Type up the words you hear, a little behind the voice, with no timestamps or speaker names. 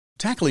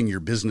Tackling your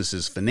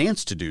business's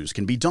finance to-dos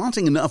can be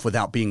daunting enough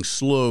without being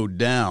slowed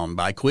down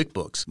by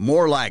QuickBooks.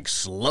 More like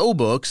slow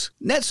books.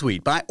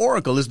 NetSuite by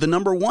Oracle is the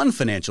 #1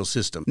 financial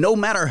system, no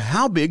matter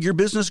how big your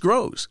business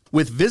grows.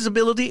 With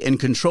visibility and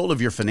control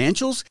of your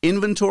financials,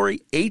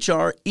 inventory,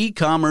 HR,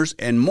 e-commerce,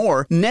 and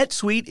more,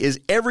 NetSuite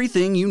is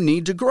everything you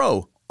need to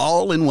grow,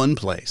 all in one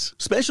place.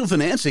 Special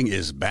financing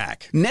is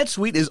back.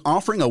 NetSuite is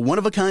offering a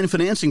one-of-a-kind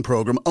financing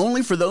program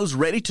only for those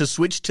ready to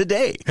switch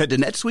today. Head to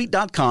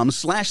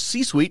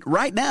netsuite.com/C-Suite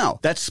right now.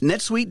 That's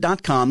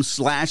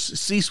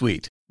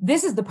netsuite.com/C-Suite.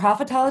 This is the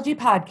Profitology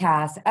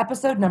Podcast,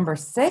 episode number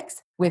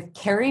 6 with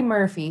Carrie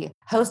Murphy,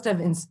 host of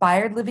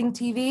Inspired Living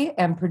TV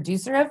and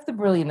producer of The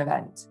Brilliant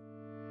Event.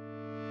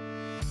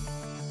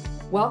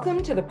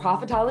 Welcome to the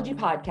Profitology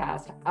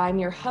Podcast. I'm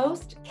your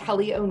host,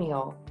 Kelly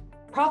O'Neill.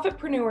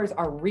 Profitpreneurs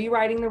are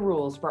rewriting the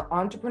rules for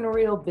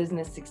entrepreneurial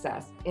business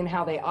success in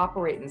how they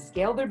operate and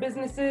scale their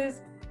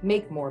businesses,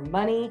 make more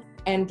money,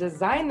 and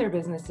design their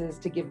businesses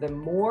to give them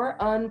more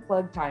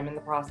unplugged time in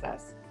the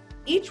process.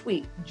 Each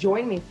week,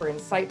 join me for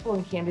insightful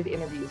and candid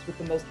interviews with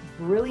the most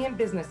brilliant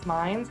business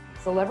minds,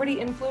 celebrity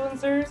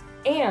influencers,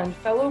 and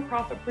fellow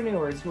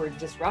profitpreneurs who are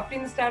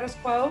disrupting the status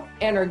quo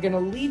and are going to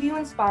leave you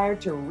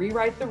inspired to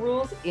rewrite the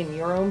rules in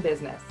your own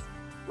business.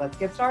 Let's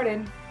get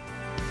started.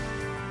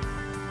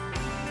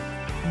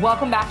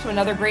 Welcome back to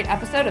another great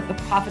episode of the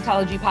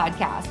Profitology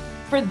Podcast.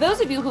 For those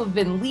of you who have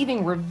been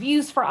leaving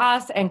reviews for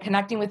us and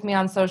connecting with me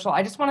on social,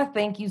 I just want to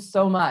thank you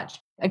so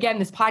much. Again,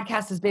 this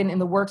podcast has been in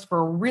the works for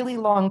a really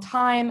long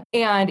time,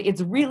 and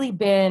it's really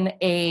been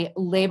a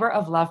labor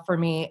of love for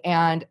me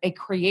and a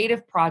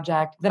creative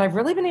project that I've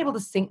really been able to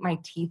sink my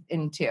teeth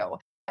into.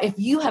 If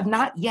you have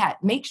not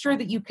yet, make sure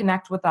that you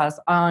connect with us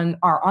on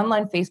our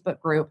online Facebook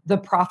group, The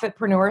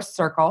Profitpreneurs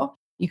Circle.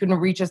 You can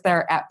reach us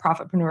there at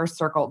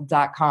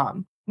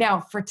profitpreneurscircle.com.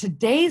 Now, for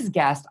today's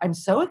guest, I'm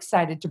so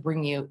excited to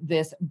bring you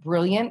this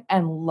brilliant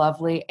and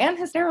lovely and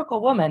hysterical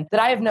woman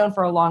that I have known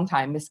for a long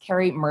time, Miss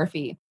Carrie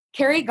Murphy.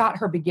 Carrie got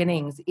her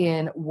beginnings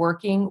in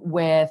working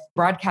with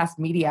broadcast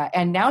media,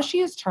 and now she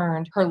has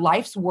turned her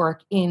life's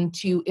work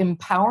into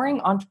empowering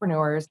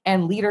entrepreneurs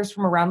and leaders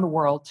from around the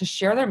world to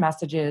share their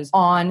messages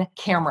on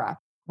camera,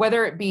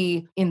 whether it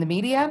be in the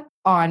media,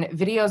 on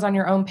videos on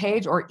your own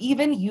page, or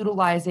even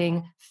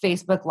utilizing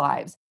Facebook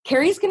Lives.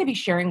 Carrie's going to be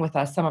sharing with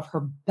us some of her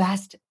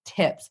best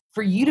tips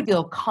for you to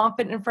feel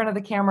confident in front of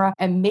the camera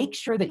and make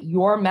sure that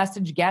your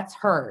message gets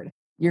heard.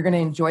 You're going to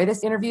enjoy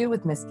this interview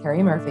with Miss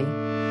Carrie Murphy.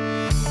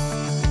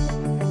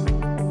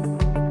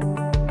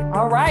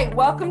 All right,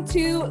 welcome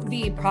to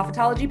the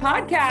Profitology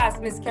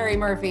Podcast, Miss Carrie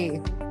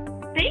Murphy.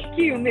 Thank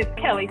you, Miss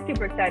Kelly.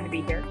 Super excited to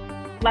be here.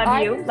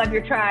 Love you. Love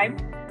your tribe.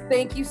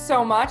 Thank you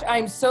so much.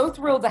 I'm so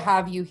thrilled to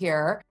have you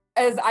here.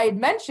 As I had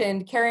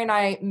mentioned, Carrie and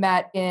I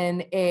met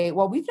in we've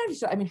known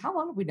each other. I mean, how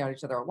long have we known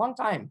each other? A long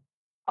time.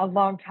 A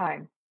long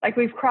time. Like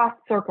we've crossed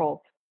circles,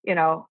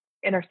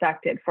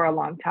 intersected for a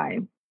long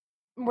time.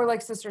 We're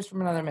like sisters from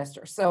another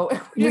mister. So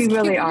we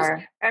really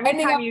are.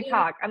 Every time you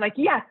talk, I'm like,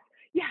 yes.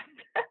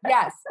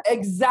 Yes,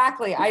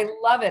 exactly. I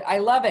love it.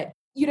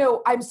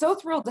 I'm so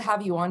thrilled to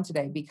have you on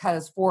today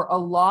because for a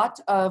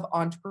lot of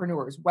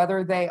entrepreneurs,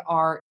 whether they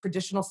are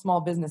traditional small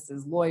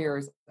businesses,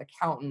 lawyers,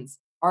 accountants,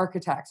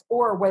 architects,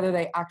 or whether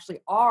they actually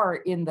are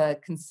in the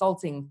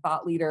consulting,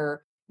 thought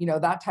leader,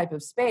 that type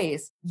of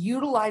space,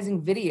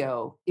 utilizing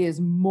video is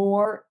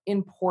more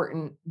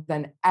important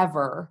than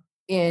ever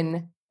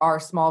in our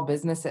small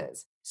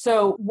businesses.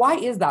 So why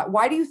is that?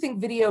 Why do you think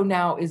video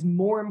now is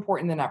more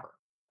important than ever?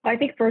 I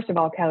think, first of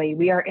all, Kelly,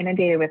 we are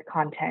inundated with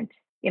content.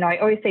 I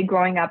always say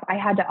growing up, I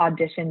had to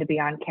audition to be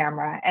on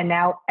camera. And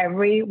now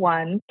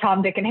everyone,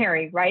 Tom, Dick, and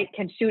Harry, right,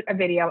 can shoot a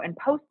video and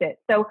post it.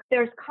 So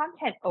there's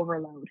content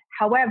overload.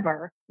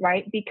 However,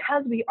 right,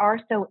 because we are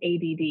so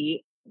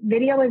ADD,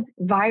 video is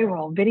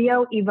viral.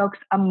 Video evokes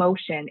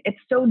emotion. It's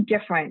so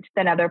different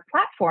than other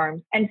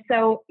platforms. And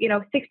so,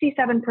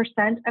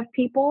 67% of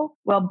people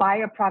will buy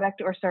a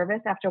product or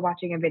service after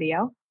watching a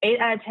video. 8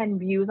 out of 10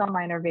 views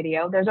online are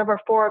video. There's over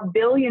 4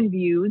 billion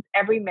views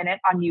every minute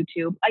on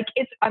YouTube. Like,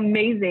 it's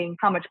amazing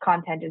how much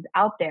content is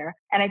out there.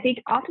 And I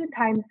think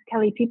oftentimes,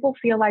 Kelly, people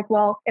feel like,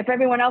 well, if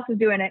everyone else is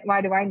doing it,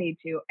 why do I need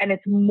to? And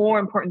it's more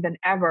important than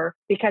ever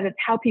because it's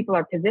how people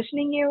are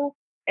positioning you.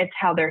 It's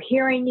how they're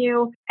hearing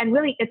you. And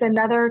really, it's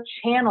another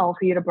channel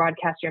for you to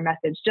broadcast your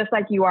message, just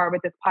like you are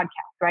with this podcast,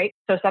 right?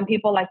 So some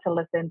people like to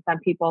listen. Some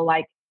people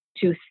like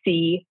to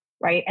see,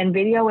 right? And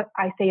video,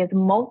 I say, is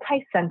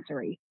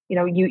multi-sensory.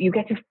 You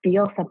get to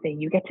feel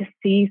something. You get to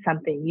see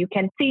something. You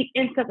can see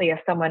instantly if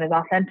someone is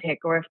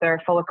authentic or if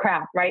they're full of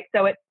crap, right?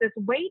 So it's this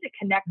way to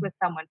connect with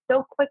someone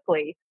so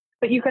quickly,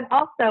 but you can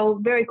also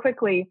very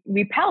quickly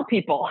repel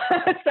people.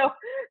 So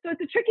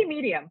it's a tricky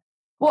medium.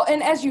 Well,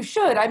 and as you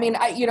should,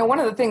 one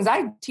of the things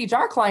I teach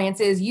our clients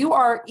is you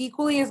are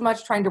equally as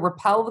much trying to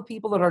repel the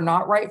people that are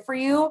not right for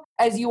you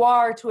as you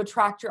are to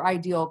attract your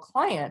ideal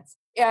clients.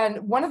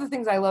 And one of the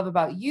things I love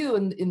about you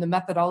in the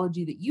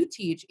methodology that you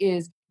teach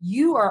is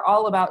you are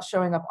all about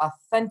showing up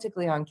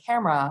authentically on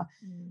camera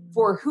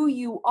for who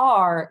you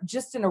are,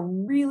 just in a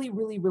really,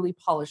 really, really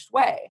polished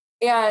way.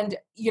 And,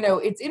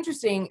 it's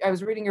interesting. I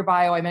was reading your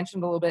bio. I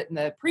mentioned a little bit in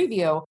the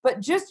preview, but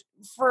just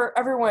for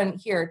everyone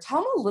here,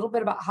 tell me a little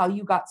bit about how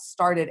you got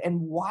started and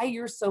why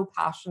you're so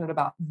passionate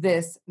about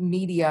this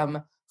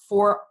medium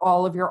for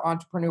all of your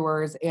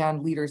entrepreneurs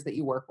and leaders that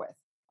you work with.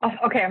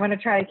 Okay, I'm going to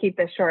try to keep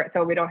this short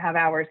so we don't have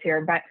hours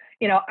here. But,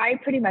 I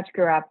pretty much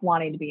grew up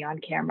wanting to be on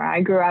camera. I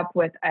grew up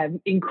with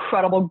an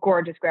incredible,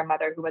 gorgeous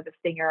grandmother who was a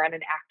singer and an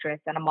actress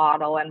and a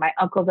model. And my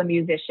uncle's a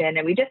musician.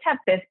 And we just have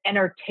this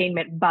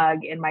entertainment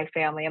bug in my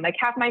family. I'm like,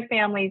 half my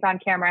family's on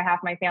camera,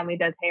 half my family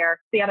does hair.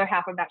 The other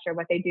half, I'm not sure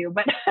what they do.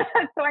 But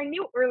so I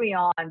knew early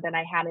on that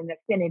I had an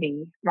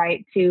affinity,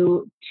 right,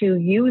 to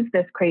use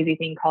this crazy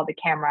thing called the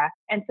camera.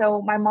 And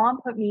so my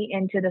mom put me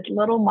into this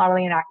little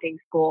modeling and acting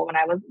school when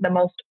I was the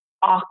most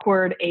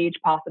awkward age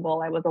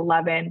possible. I was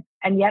 11,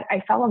 and yet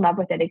I fell in love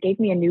with it. It gave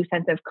me a new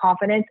sense of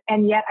confidence.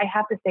 And yet I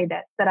have to say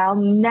this, that I'll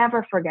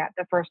never forget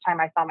the first time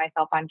I saw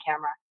myself on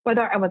camera,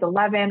 whether I was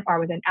 11 or I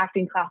was in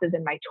acting classes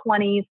in my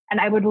 20s. And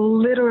I would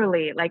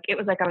literally, it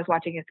was like I was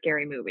watching a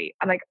scary movie.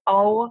 I'm like,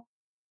 oh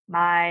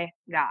my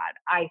God,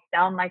 I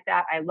sound like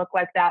that. I look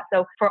like that.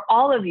 So for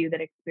all of you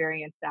that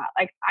experienced that,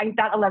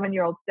 that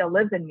 11-year-old still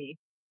lives in me.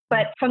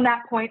 But from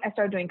that point, I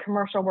started doing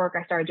commercial work.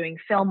 I started doing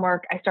film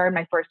work. I started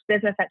my first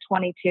business at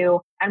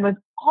 22 and was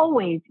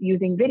always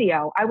using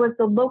video. I was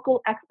the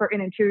local expert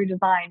in interior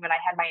design when I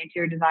had my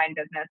interior design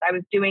business. I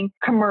was doing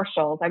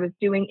commercials. I was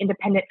doing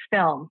independent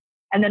film.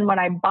 And then when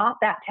I bought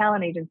that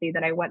talent agency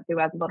that I went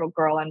through as a little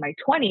girl in my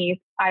 20s,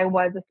 I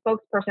was a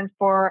spokesperson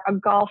for a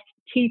golf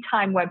tee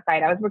time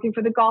website. I was working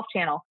for the Golf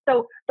Channel.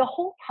 So the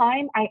whole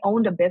time I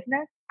owned a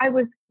business, I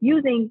was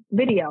using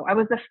video. I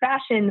was the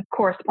fashion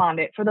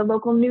correspondent for the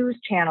local news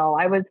channel.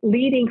 I was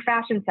leading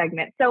fashion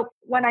segments. So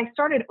when I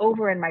started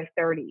over in my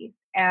 30s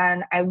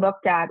and I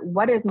looked at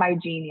what is my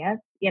genius,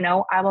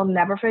 I will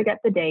never forget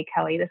the day,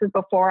 Kelly. This is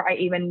before I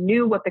even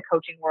knew what the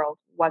coaching world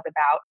was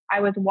about.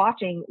 I was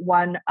watching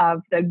one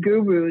of the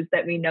gurus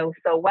that we know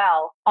so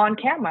well on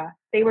camera.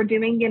 They were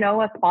doing,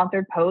 a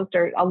sponsored post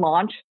or a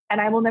launch. And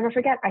I will never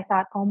forget. I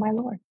thought, oh my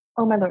Lord,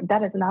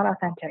 that is not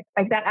authentic.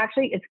 That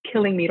actually is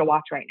killing me to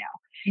watch right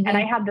now. Mm-hmm. And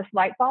I had this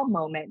light bulb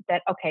moment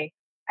that, okay,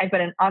 I've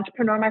been an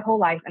entrepreneur my whole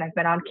life and I've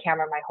been on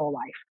camera my whole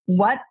life.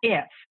 What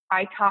if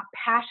I taught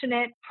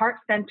passionate,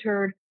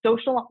 heart-centered,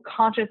 social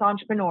conscious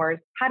entrepreneurs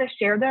how to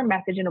share their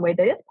message in a way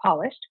that is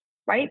polished,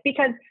 right?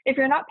 Because if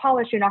you're not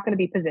polished, you're not going to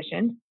be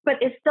positioned, but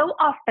it's so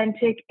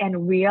authentic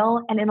and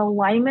real and in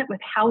alignment with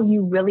how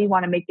you really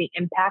want to make the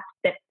impact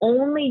that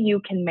only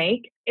you can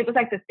make. It was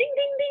like this ding,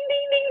 ding, ding,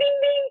 ding, ding, ding,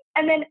 ding.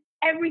 And then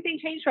everything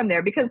changed from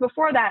there, because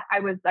before that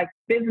I was like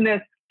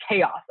business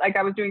chaos.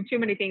 I was doing too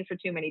many things for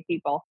too many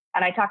people.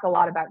 And I talk a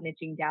lot about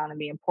niching down and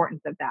the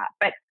importance of that.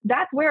 But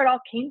that's where it all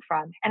came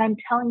from. And I'm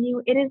telling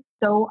you, it is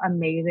so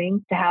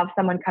amazing to have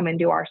someone come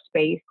into our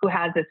space who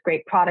has this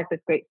great product, this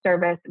great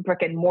service,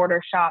 brick and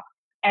mortar shop,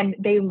 and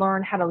they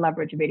learn how to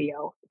leverage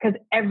video, because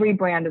every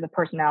brand is a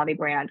personality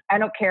brand. I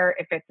don't care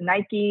if it's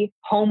Nike,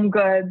 Home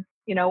Goods,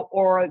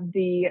 or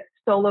the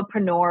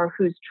solopreneur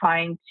who's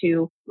trying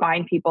to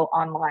find people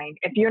online.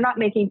 If you're not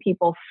making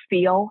people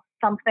feel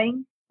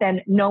something, then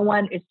no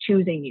one is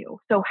choosing you.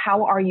 So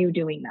how are you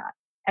doing that?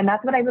 And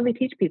that's what I really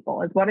teach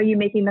people, is what are you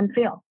making them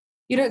feel?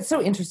 It's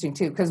so interesting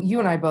too, because you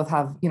and I both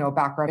have, a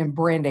background in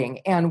branding.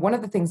 And one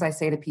of the things I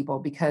say to people,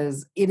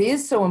 because it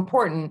is so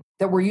important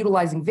that we're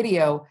utilizing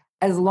video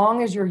as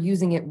long as you're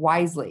using it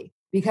wisely.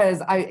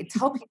 Because I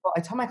tell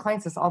my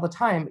clients this all the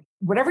time,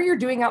 whatever you're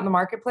doing out in the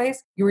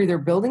marketplace, you're either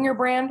building your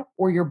brand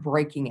or you're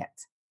breaking it.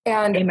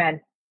 And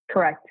amen.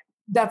 Correct.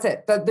 That's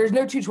it. There's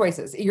no two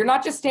choices. You're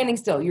not just standing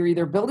still. You're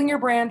either building your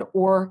brand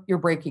or you're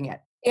breaking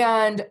it.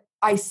 And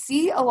I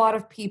see a lot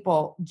of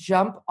people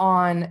jump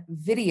on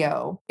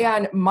video.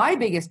 And my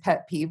biggest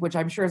pet peeve, which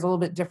I'm sure is a little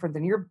bit different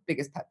than your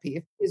biggest pet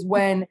peeve, is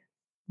when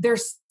they're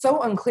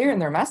so unclear in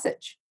their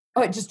message.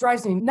 Oh, it just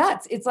drives me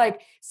nuts. It's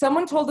like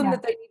someone told them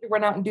that they need to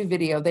run out and do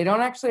video. They don't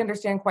actually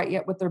understand quite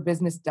yet what their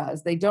business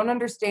does. They don't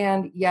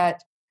understand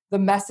yet the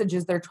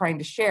messages they're trying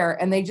to share.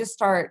 And they just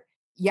start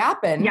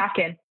yapping.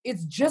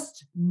 It's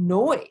just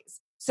noise.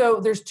 So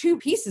there's two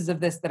pieces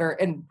of this that are,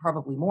 and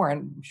probably more,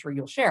 and I'm sure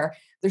you'll share,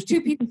 there's two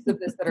pieces of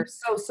this that are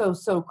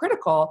so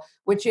critical,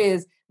 which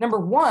is number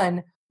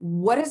one,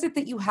 what is it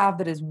that you have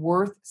that is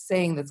worth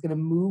saying that's going to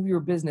move your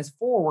business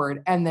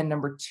forward? And then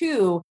number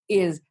two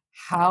is,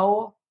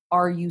 how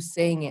are you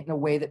saying it in a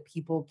way that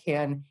people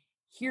can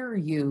hear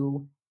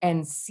you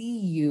and see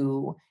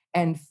you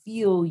and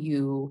feel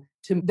you,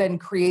 to then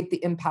create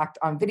the impact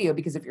on video?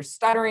 Because if you're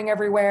stuttering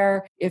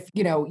everywhere, if,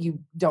 you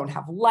don't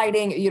have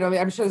lighting,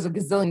 I'm sure there's a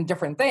gazillion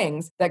different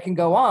things that can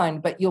go on,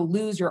 but you'll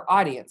lose your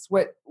audience.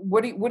 What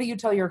do you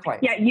tell your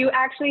clients? Yeah, you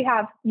actually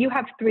have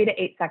 3 to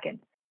 8 seconds.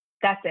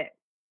 That's it.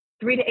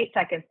 3 to 8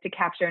 seconds to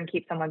capture and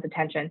keep someone's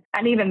attention.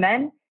 And even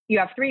then, you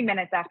have 3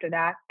 minutes after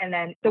that, and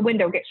then the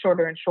window gets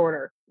shorter and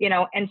shorter,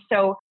 And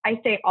so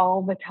I say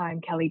all the time,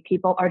 Kelly,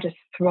 people are just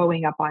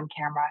throwing up on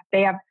camera.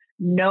 They have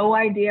no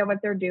idea what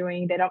they're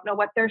doing. They don't know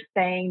what they're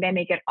saying. They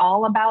make it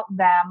all about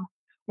them,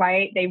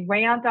 right? They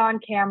rant on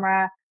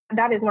camera.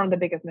 that is one of the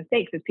biggest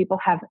mistakes is people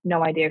have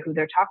no idea who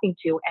they're talking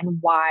to and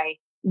why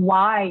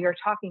you're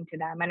talking to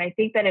them. And I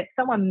think that it's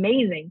so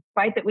amazing,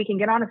 right? That we can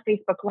get on a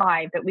Facebook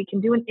Live, that we can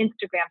do an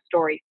Instagram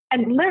story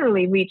and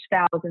literally reach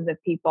thousands of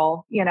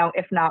people,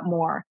 if not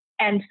more.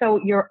 And so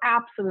you're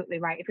absolutely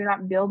right. If you're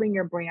not building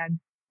your brand,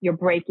 you're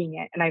breaking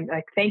it. And I'm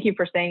like, thank you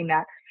for saying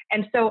that.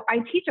 And so I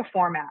teach a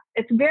format.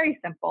 It's very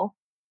simple,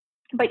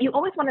 but you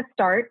always want to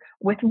start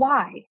with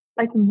why.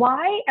 Like,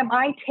 why am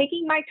I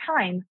taking my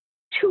time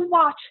to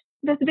watch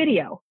this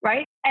video,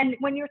 right? And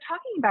when you're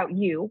talking about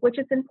you, which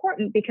is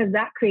important because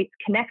that creates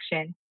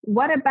connection,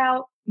 what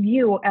about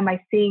you am I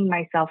seeing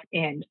myself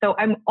in? So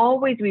I'm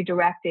always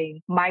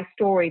redirecting my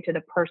story to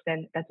the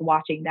person that's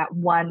watching, that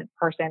one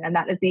person. And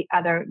that is the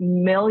other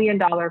 $1 million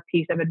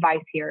piece of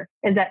advice here,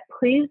 is that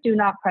please do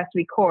not press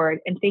record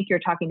and think you're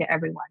talking to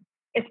everyone.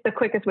 It's the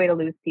quickest way to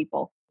lose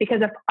people.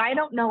 Because if I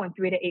don't know in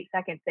 3 to 8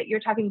 seconds that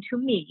you're talking to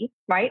me,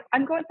 right,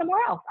 I'm going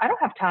somewhere else. I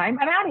don't have time.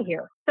 I'm out of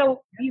here.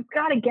 So you've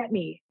got to get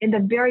me in the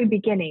very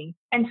beginning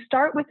and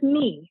start with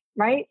me,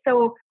 right?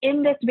 So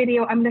in this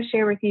video, I'm going to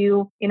share with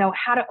you,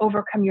 how to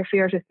overcome your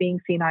fears with being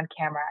seen on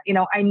camera.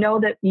 I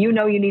know that you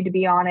need to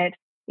be on it,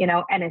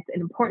 and it's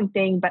an important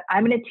thing, but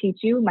I'm going to teach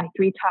you my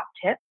 3 top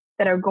tips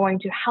that are going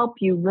to help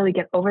you really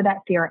get over that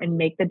fear and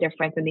make the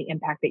difference and the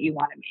impact that you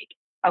want to make.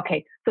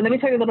 Okay, so let me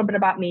tell you a little bit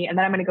about me, and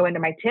then I'm going to go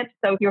into my tips.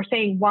 So you're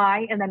saying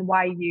why, and then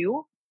why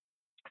you,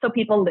 so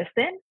people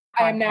listen.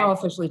 I am now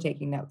officially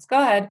taking notes.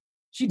 Go ahead.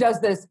 She does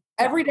this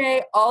every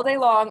day, all day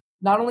long,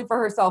 not only for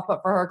herself,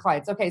 but for her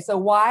clients. Okay, so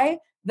why,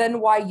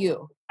 then why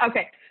you?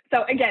 Okay,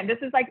 so again, this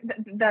is like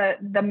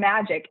the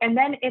magic. And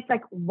then it's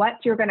like what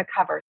you're going to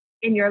cover.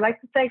 In your, like,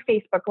 say,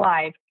 Facebook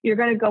Live, you're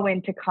going to go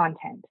into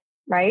content,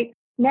 right?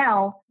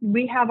 Now,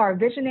 we have our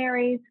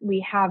visionaries,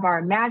 we have our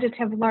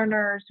imaginative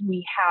learners,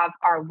 we have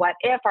our what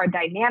if, our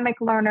dynamic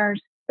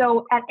learners.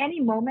 So at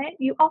any moment,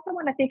 you also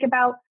want to think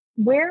about,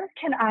 where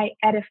can I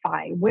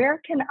edify? Where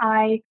can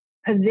I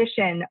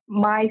position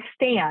my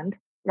stand,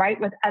 right,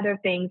 with other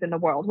things in the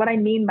world? What I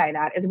mean by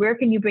that is, where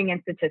can you bring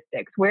in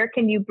statistics? Where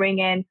can you bring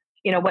in,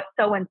 what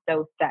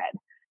so-and-so said?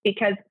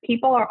 Because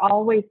people are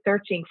always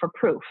searching for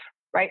proof,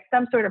 right?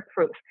 Some sort of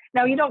proof.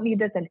 Now, you don't need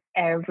this in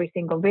every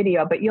single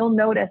video, but you'll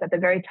notice at the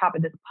very top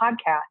of this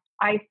podcast,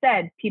 I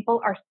said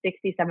people are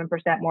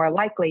 67% more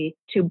likely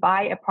to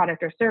buy a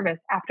product or service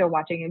after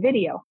watching a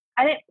video.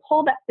 I didn't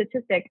pull that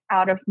statistic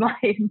out of my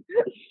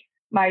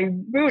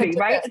Rudy,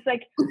 right? It's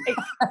like,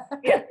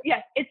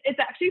 yes, it's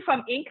actually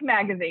from Inc.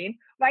 magazine,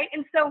 right?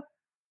 And so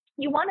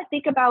you want to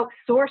think about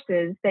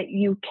sources that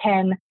you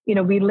can,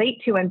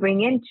 relate to and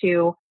bring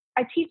into.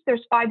 I teach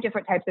there's 5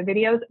 different types of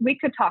videos. We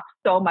could talk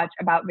so much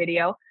about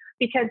video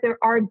because there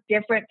are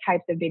different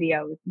types of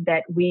videos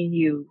that we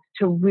use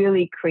to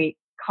really create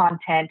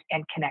content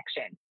and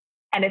connection.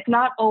 And it's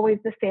not always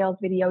the sales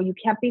video. You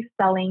can't be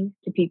selling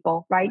to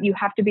people, right? You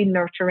have to be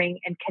nurturing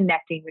and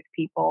connecting with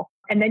people.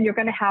 And then you're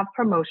going to have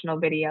promotional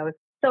videos.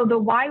 So the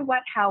why,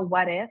 what, how,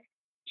 what if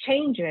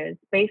changes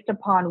based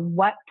upon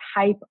what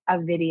type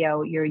of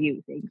video you're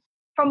using.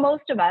 For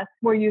most of us,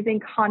 we're using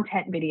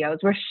content videos.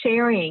 We're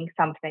sharing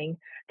something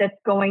that's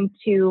going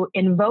to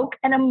invoke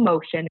an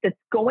emotion, that's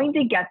going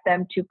to get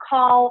them to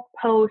call,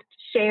 post,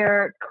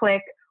 share,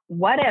 click,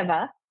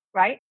 whatever,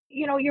 right?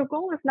 Your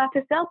goal is not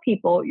to sell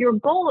people. Your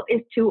goal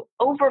is to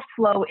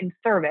overflow in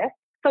service.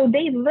 So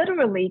they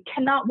literally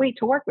cannot wait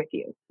to work with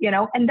you,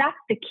 and that's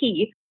the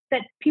key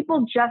that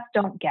people just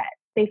don't get.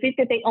 They think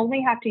that they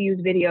only have to use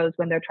videos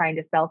when they're trying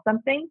to sell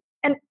something.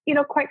 And,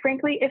 quite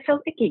frankly, it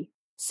feels icky.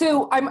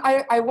 So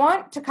I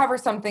want to cover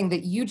something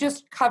that you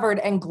just covered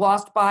and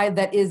glossed by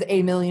that is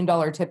a $1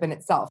 million tip in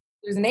itself.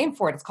 There's a name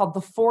for it. It's called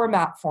the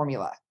format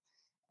formula.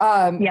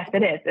 Yes,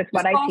 it is. It's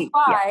what I teach.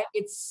 Yes.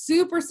 It's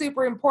super,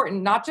 super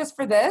important, not just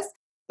for this,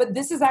 but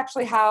this is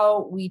actually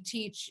how we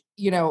teach,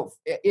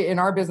 in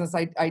our business.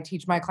 I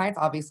teach my clients.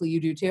 Obviously, you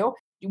do too.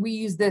 We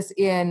use this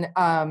in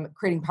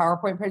creating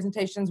PowerPoint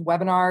presentations,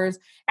 webinars,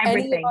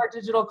 any of our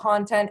digital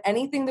content,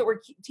 anything that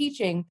we're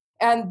teaching.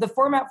 And the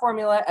format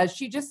formula, as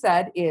she just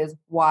said, is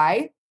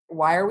why.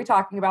 Why are we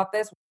talking about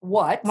this?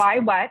 What? Why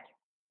what?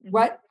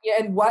 What?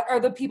 And what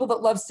are the people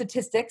that love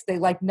statistics? They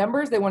like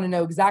numbers. They want to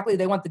know exactly.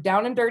 They want the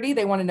down and dirty.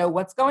 They want to know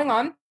what's going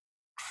on.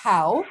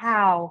 How?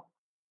 How?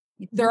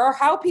 There are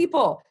how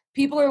people.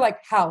 People are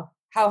like, how?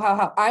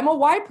 I'm a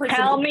why person.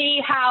 Tell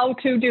me how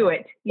to do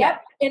it. Yes.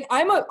 And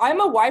I'm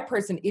a why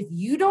person. If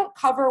you don't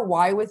cover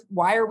why with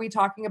why are we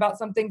talking about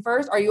something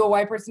first, are you a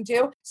why person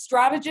too?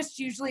 Strategists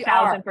usually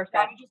 1,000%. are.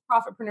 Strategists,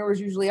 profitpreneurs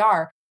usually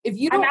are. If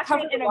you don't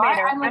cover an why,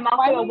 innovator. I'm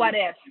also a what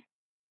if.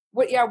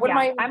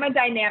 I'm a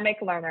dynamic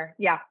learner.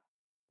 Yeah.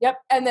 Yep.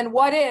 And then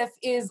what if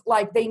is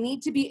like, they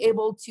need to be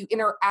able to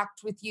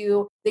interact with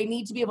you. They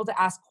need to be able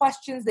to ask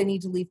questions. They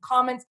need to leave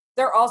comments.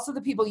 They're also the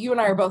people, you and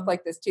I are both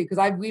like this too, because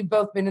we've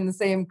both been in the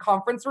same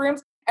conference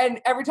rooms. And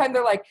every time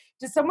they're like,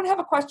 does someone have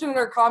a question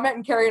or a comment?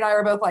 And Carrie and I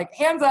are both like,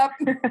 hands up,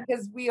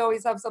 because we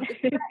always have something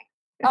to say.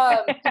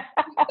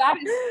 That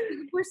is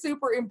super,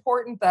 super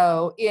important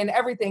though in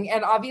everything.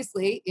 And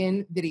obviously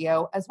in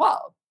video as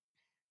well.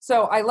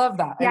 So I love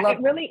that. Yeah,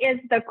 it really is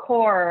the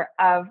core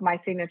of my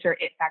signature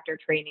It Factor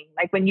training.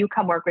 Like when you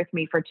come work with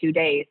me for 2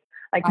 days,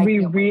 like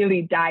we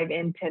really dive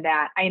into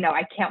that. I know,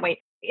 I can't wait.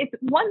 It's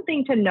one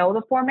thing to know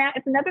the format.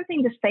 It's another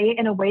thing to say it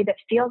in a way that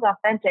feels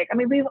authentic. I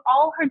mean, we've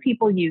all heard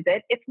people use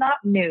it. It's not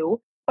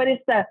new, but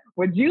it's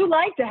would you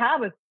like to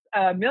have a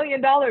 $1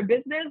 million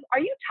business? Are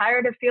you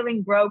tired of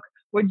feeling broke?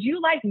 Would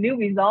you like new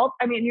results?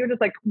 I mean, you're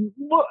just like,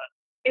 what?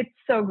 It's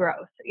so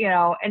gross, you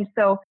know? And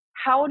so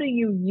how do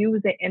you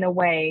use it in a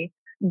way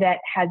that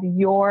has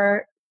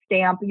your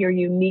stamp, your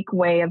unique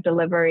way of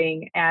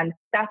delivering? And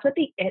that's what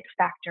the It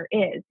Factor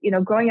is. You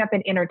know, growing up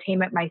in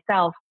entertainment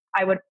myself,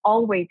 I would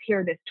always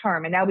hear this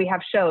term. And now we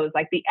have shows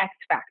like the X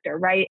Factor,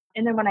 right?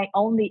 And then when I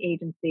owned the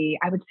agency,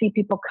 I would see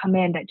people come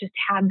in that just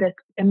had this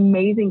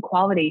amazing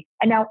quality.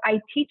 And now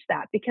I teach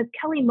that because,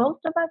 Kelly,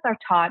 most of us are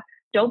taught,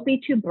 don't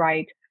be too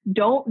bright.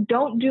 Don't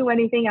do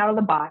anything out of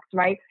the box,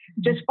 right?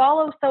 Just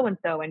follow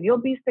so-and-so and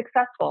you'll be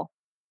successful.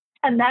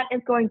 And that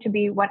is going to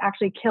be what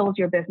actually kills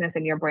your business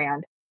and your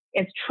brand.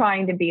 It's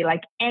trying to be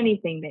like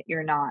anything that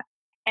you're not.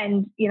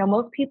 And, you know,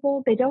 most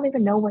people, they don't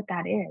even know what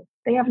that is.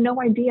 They have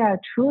no idea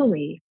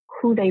truly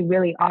who they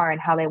really are and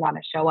how they want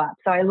to show up.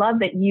 So I love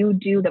that you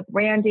do the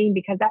branding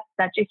because that's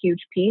such a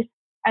huge piece.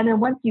 And then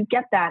once you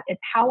get that, it's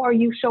how are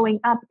you showing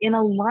up in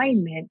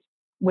alignment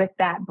with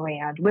that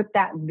brand, with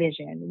that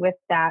vision, with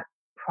that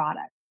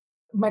product?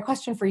 My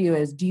question for you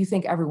is, do you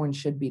think everyone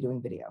should be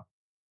doing video?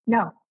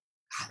 No.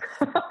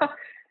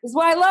 This is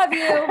why I love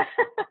you.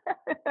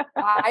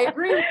 I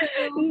agree with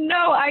you.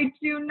 No, I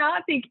do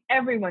not think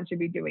everyone should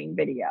be doing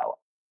video.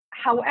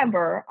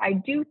 However, I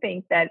do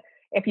think that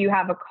if you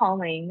have a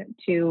calling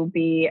to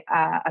be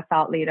a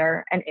thought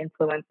leader, an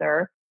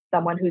influencer,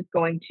 someone who's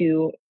going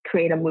to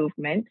create a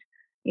movement,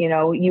 you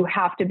know, you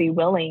have to be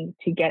willing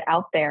to get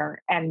out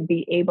there and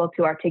be able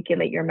to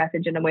articulate your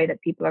message in a way that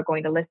people are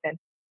going to listen.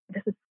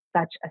 This is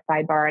such a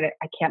sidebar, and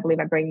I can't believe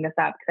I'm bringing this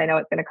up because I know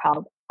it's going to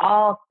cause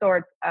all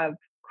sorts of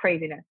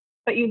craziness.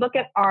 But you look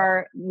at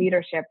our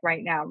leadership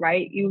right now,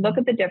 right? You look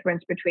at the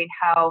difference between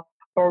how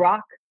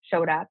Barack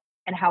showed up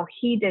and how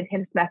he did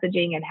his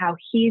messaging and how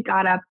he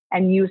got up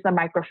and used the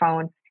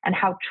microphone and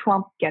how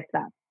Trump gets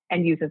up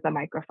and uses the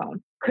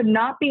microphone. Could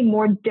not be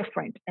more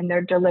different in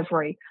their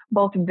delivery,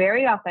 both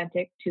very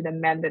authentic to the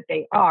men that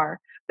they are,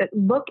 but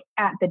look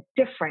at the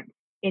difference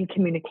in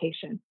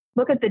communication.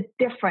 Look at the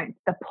difference,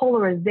 the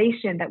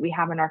polarization that we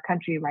have in our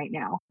country right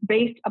now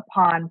based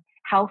upon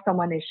how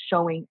someone is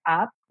showing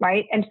up,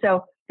 right? And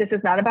so this is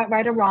not about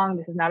right or wrong.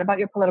 This is not about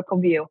your political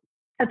view.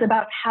 It's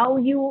about how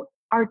you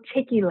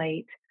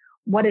articulate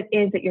what it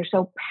is that you're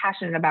so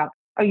passionate about.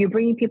 Are you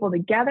bringing people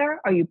together?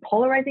 Are you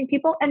polarizing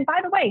people? And by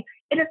the way,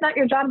 it is not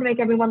your job to make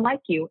everyone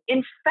like you.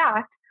 In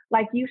fact,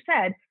 like you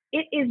said,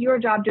 it is your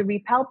job to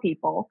repel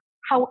people.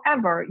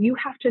 However, you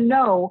have to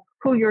know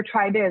who your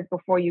tribe is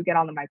before you get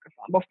on the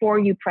microphone, before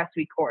you press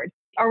record,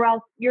 or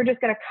else you're just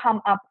going to come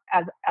up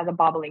as a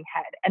bobbling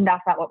head. And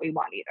that's not what we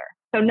want either.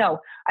 So no,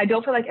 I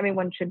don't feel like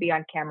everyone should be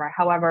on camera.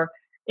 However,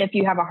 if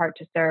you have a heart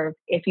to serve,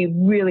 if you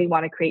really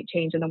want to create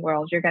change in the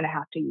world, you're going to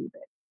have to use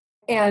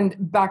it. And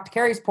back to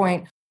Carrie's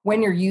point,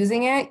 when you're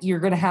using it, you're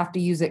going to have to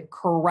use it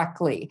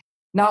correctly.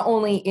 Not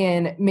only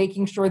in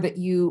making sure that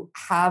you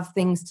have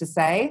things to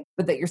say,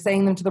 but that you're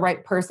saying them to the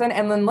right person.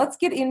 And then let's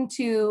get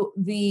into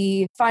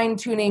the fine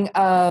tuning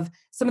of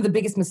some of the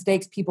biggest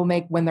mistakes people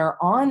make when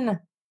they're on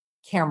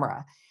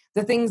camera,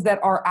 the things that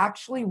are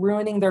actually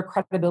ruining their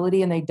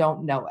credibility and they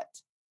don't know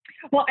it.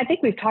 Well, I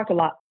think we've talked a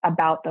lot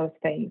about those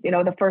things. You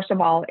know, the first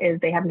of all is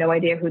they have no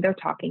idea who they're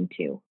talking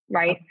to,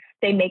 right?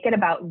 They make it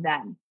about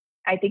them.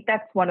 I think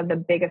that's one of the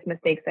biggest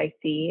mistakes I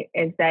see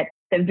is that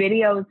the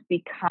videos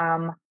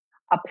become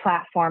a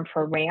platform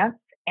for rants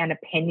and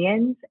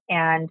opinions.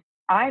 And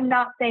I'm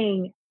not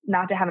saying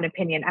not to have an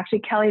opinion.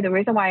 Actually, Kelly, the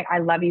reason why I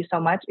love you so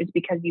much is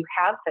because you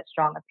have such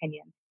strong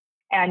opinions.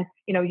 And,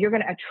 you know, you're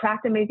going to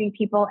attract amazing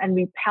people and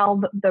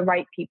repel the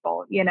right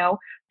people, you know?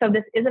 So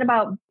this isn't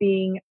about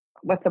being,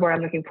 what's the word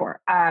I'm looking for?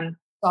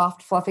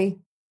 Soft, fluffy.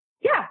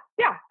 Yeah.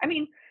 I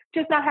mean,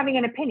 just not having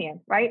an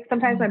opinion, right?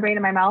 Sometimes my brain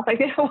in my mouth, I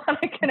don't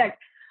want to connect.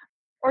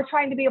 Or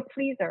trying to be a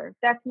pleaser.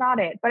 That's not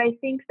it. But I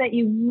think that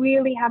you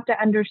really have to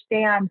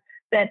understand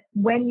that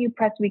when you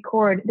press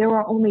record, there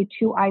are only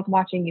 2 eyes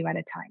watching you at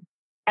a time.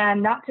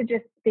 And not to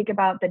just think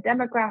about the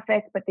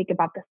demographic, but think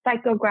about the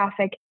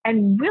psychographic.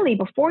 And really,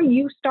 before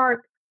you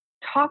start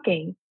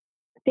talking,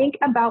 think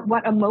about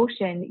what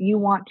emotion you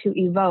want to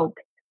evoke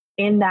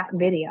in that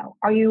video.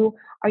 Are you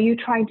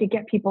trying to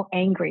get people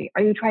angry?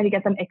 Are you trying to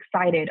get them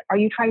excited? Are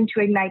you trying to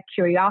ignite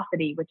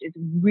curiosity, which is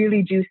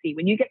really juicy?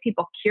 When you get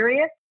people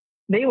curious,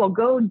 they will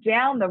go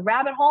down the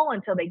rabbit hole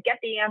until they get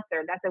the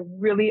answer. That's a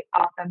really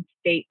awesome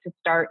state to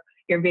start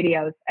your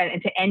videos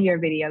and to end your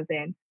videos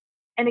in.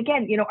 And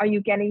again, you know, are you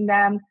getting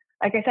them,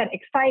 like I said,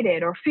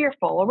 excited or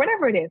fearful or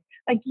whatever it is?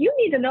 Like you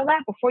need to know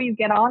that before you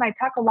get on. I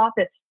talk a lot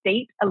that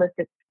state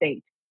elicits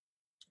state.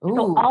 Ooh.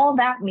 So all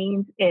that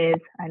means is,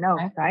 I know,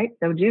 right?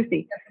 So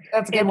juicy.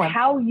 That's a good one.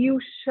 How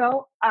you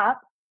show up,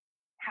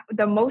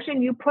 the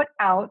emotion you put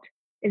out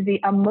is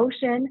the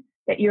emotion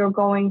that you're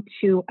going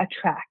to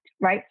attract,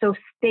 right? So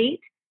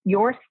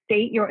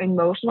your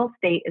emotional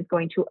state is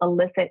going to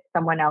elicit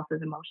someone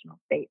else's emotional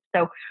state.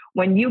 So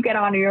when you get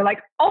on and you're like,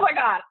 oh my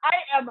God, I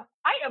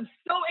am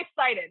so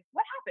excited.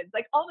 What happens?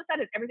 Like all of a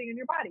sudden, everything in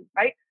your body,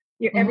 right?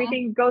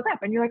 Everything goes up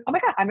and you're like, oh my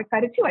God, I'm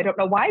excited too. I don't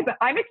know why, but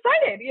I'm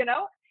excited,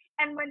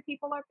 And when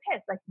people are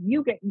pissed, like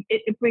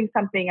it brings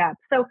something up.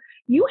 So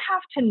you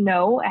have to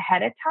know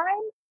ahead of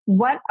time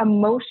what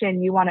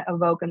emotion you want to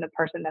evoke in the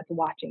person that's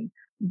watching.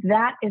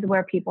 That is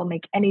where people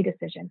make any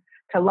decision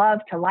to love,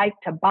 to like,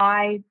 to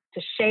buy,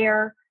 to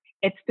share.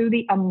 It's through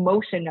the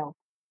emotional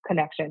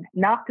connection,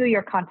 not through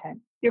your content.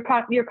 Your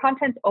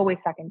content's always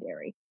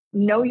secondary.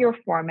 Know your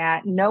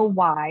format, know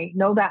why,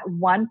 know that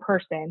one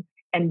person,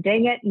 and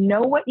dang it,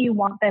 know what you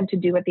want them to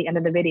do at the end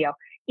of the video,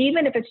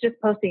 even if it's just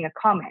posting a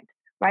comment,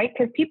 right?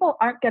 Because people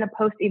aren't going to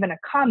post even a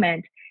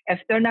comment if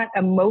they're not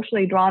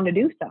emotionally drawn to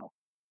do so.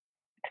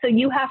 So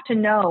you have to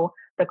know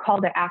the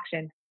call to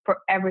action for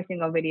every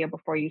single video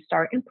before you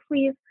start. And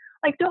please,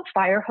 don't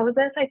fire hose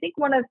us. I think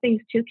one of the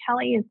things too,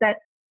 Kelly, is that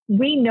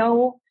we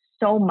know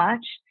so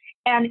much.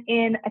 And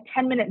in a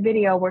 10-minute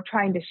video, we're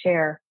trying to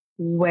share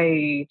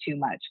way too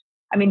much.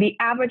 I mean, the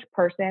average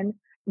person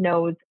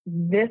knows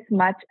this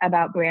much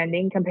about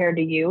branding compared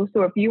to you.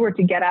 So if you were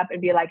to get up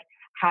and be like,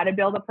 how to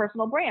build a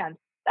personal brand,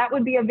 that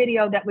would be a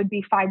video that would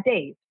be 5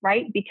 days,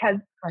 right? Because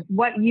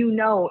what you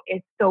know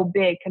is so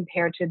big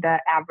compared to the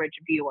average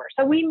viewer.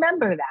 So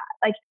remember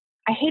that.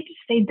 I hate to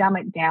say dumb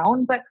it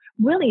down, but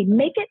really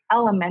make it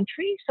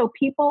elementary so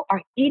people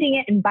are eating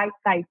it in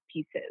bite-sized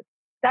pieces.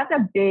 That's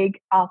a big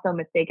also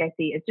mistake I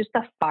see. It's just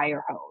a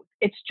fire hose.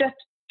 It's just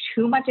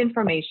too much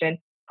information.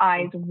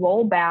 Eyes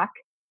roll back,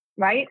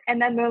 right?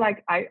 And then they're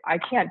like, I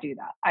can't do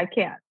that. I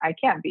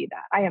can't be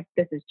that.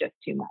 This is just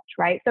too much,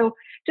 right? So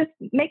just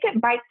make it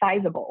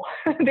bite-sizable.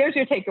 There's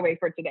your takeaway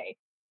for today.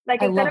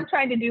 Instead of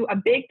trying to do a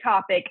big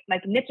topic,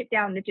 niche it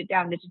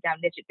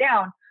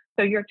down.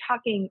 So you're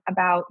talking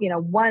about,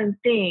 one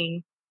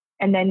thing,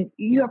 and then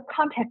you have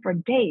content for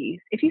days.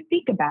 If you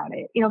think about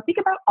it, think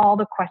about all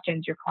the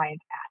questions your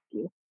clients ask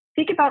you.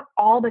 Think about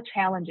all the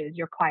challenges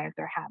your clients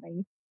are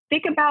having.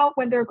 Think about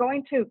when they're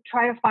going to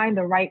try to find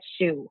the right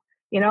shoe,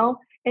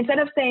 instead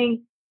of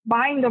saying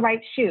buying the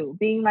right shoe,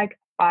 being like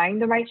buying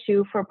the right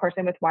shoe for a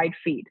person with wide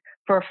feet,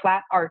 for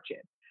flat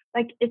arches.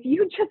 If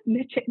you just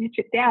niche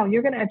it down,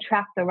 you're going to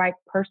attract the right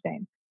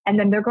person, and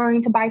then they're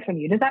going to buy from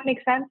you. Does that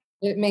make sense?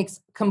 It makes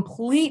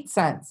complete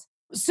sense.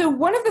 So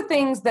one of the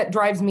things that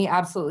drives me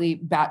absolutely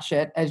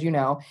batshit, as you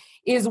know,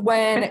 is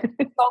when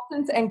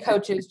consultants and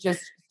coaches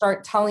just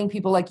start telling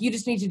people you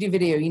just need to do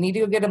video. You need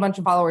to go get a bunch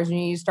of followers and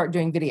you need to start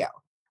doing video,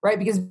 right?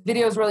 Because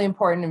video is really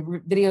important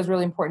and video is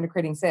really important to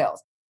creating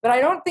sales. But I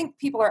don't think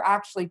people are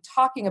actually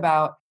talking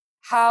about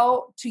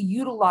how to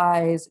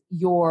utilize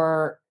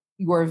your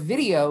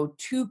video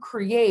to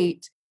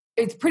create.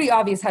 It's pretty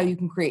obvious how you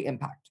can create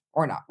impact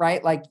or not,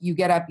 right? You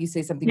get up, you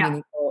say something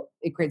meaningful,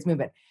 it creates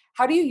movement.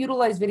 How do you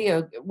utilize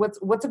video?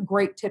 What's a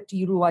great tip to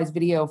utilize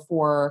video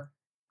for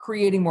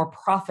creating more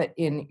profit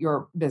in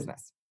your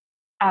business?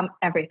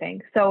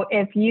 Everything. So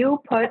if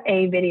you put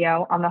a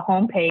video on the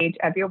homepage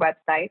of your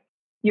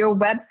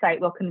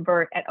website will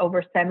convert at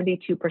over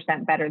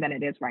 72% better than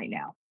it is right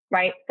now,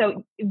 right?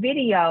 So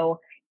video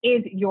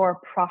is your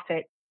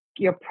profit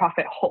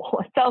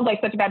hole. It sounds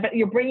like such a bad, but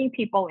you're bringing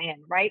people in,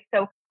 right?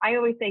 So I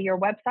always say your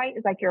website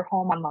is like your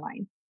home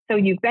online. So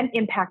you've been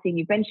impacting,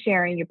 you've been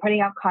sharing, you're putting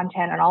out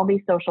content on all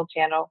these social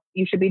channels.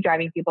 You should be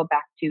driving people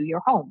back to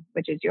your home,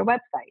 which is your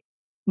website.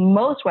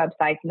 Most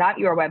websites, not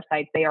your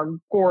websites, they are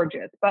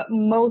gorgeous, but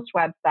most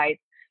websites,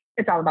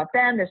 it's all about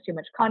them. There's too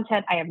much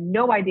content. I have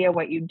no idea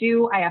what you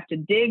do. I have to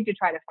dig to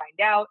try to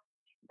find out.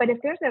 But if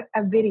there's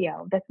a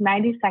video that's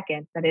 90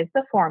 seconds, that is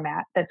the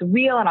format, that's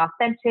real and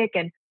authentic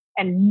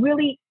and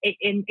really,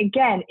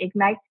 again,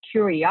 ignites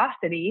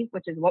curiosity,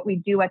 which is what we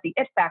do at the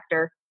It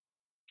Factor,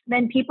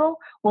 then people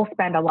will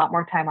spend a lot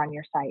more time on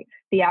your site.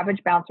 The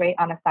average bounce rate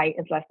on a site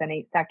is less than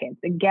 8 seconds.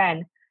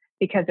 Again,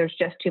 because there's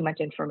just too much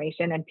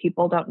information and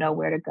people don't know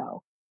where to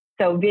go.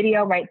 So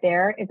video right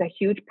there is a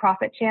huge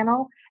profit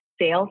channel.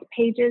 Sales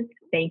pages,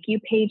 thank you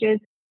pages,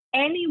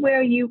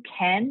 anywhere you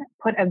can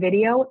put a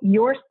video,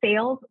 your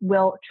sales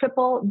will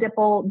triple,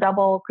 dipple,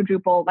 double,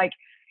 quadruple.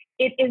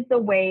 It is the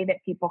way that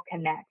people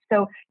connect.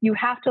 So you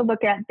have to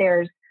look at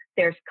there's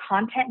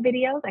content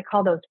videos. I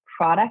call those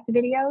product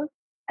videos.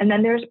 And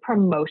then there's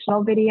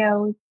promotional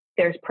videos.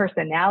 There's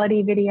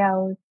personality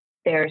videos.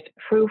 There's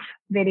proof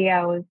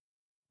videos.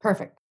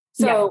 Perfect.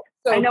 So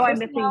I know I'm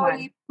missing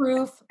one.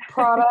 Proof,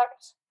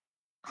 product,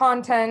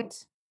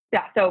 content.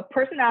 Yeah. So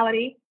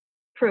personality,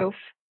 proof,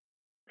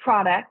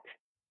 product,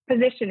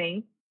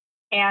 positioning,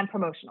 and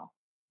promotional.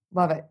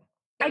 Love it.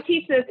 I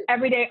teach this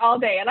every day, all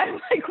day. And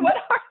I'm like, what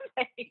are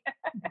they?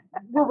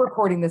 We're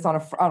recording this on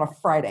a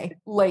Friday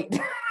late.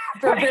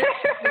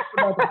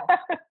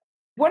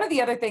 One of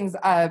the other things,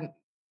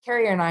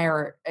 Carrie and I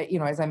are,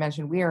 as I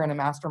mentioned, we are in a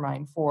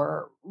mastermind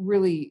for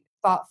really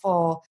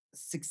thoughtful,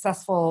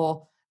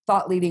 successful,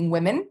 thought-leading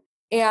women.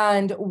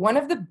 And one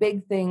of the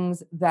big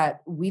things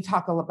that we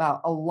talk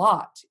about a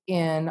lot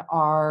in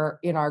our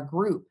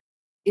group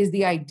is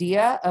the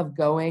idea of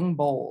going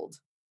bold.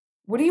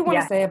 What do you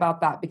want to say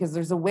about that? Because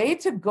there's a way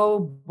to go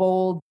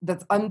bold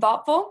that's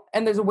unthoughtful,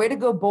 and there's a way to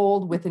go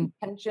bold with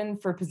intention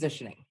for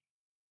positioning.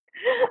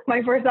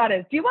 My first thought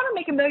is, do you want to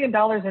make $1 million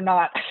or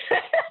not?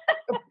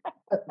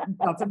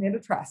 That's Amanda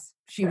Tress.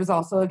 She was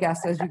also a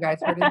guest, as you guys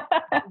heard in the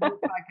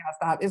podcast.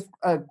 That is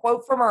a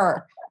quote from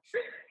her.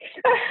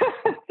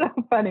 So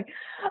funny.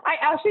 I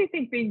actually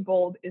think being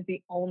bold is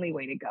the only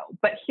way to go.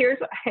 But here's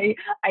what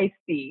I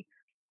see.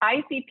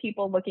 I see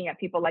people looking at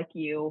people like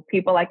you,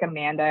 people like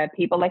Amanda,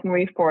 people like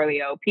Marie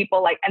Forleo,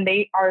 and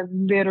they are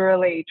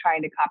literally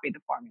trying to copy the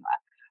formula,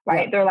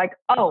 right? Yeah. They're like,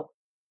 oh,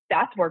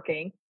 that's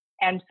working.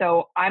 And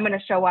so I'm going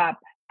to show up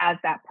as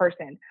that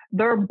person.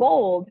 Their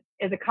bold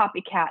is a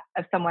copycat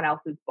of someone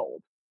else's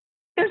bold.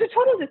 There's a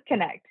total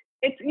disconnect.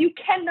 You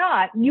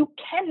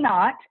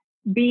cannot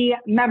be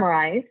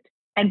memorized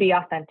and be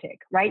authentic,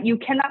 right? You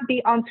cannot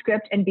be on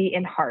script and be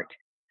in heart.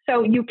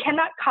 So you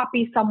cannot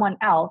copy someone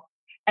else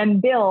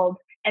and build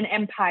an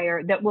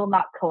empire that will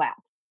not collapse.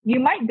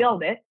 You might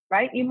build it,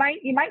 right? You might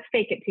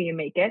fake it till you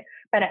make it,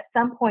 but at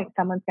some point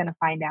someone's going to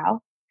find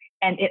out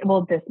and it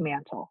will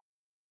dismantle.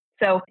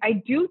 So I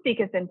do think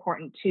it's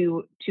important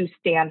to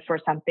stand for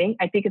something.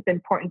 I think it's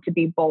important to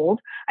be bold.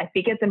 I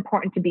think it's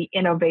important to be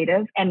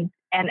innovative and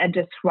a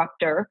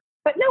disruptor,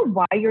 but know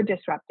why you're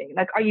disrupting.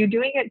 Like, are you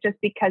doing it just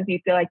because you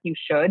feel like you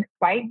should,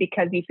 right?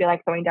 Because you feel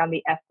like throwing down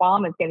the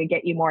F-bomb is going to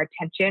get you more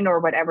attention or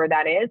whatever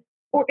that is?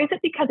 Or is it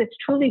because it's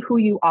truly who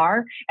you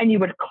are and you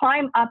would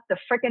climb up the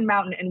freaking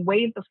mountain and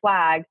wave the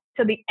flag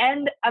to the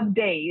end of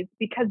days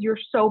because you're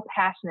so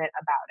passionate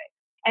about it?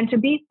 And to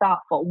be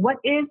thoughtful, what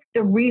is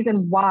the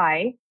reason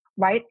why,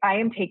 right, I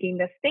am taking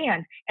this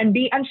stand? And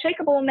be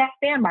unshakable in that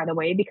stand, by the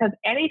way, because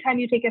anytime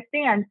you take a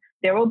stand,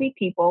 there will be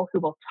people who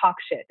will talk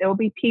shit. There will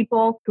be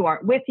people who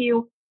aren't with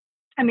you.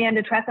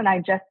 Amanda Tress and I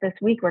just this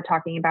week were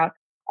talking about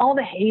all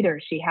the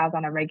haters she has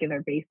on a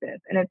regular basis.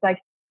 And it's like,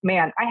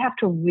 man, I have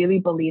to really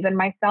believe in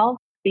myself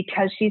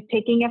because she's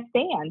taking a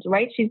stand,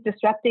 right? She's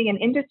disrupting an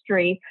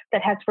industry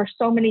that has for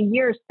so many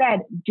years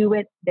said, do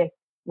it this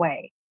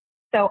way.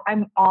 So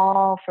I'm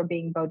all for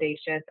being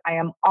bodacious. I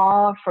am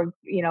all for,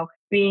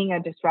 being a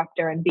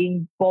disruptor and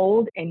being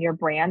bold in your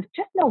brand.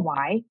 Just know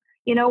why,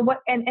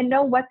 what, and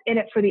know what's in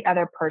it for the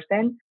other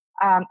person.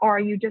 Or are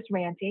you just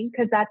ranting?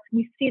 Because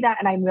we see that.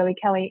 And I'm really,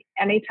 Kelly,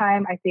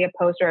 anytime I see a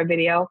post or a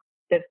video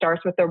that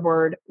starts with the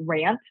word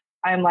rant,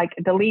 I'm like,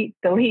 delete.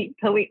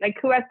 Like,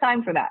 who has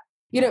time for that?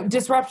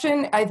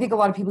 Disruption, I think a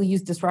lot of people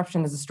use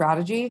disruption as a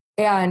strategy,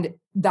 and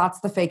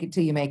that's the fake it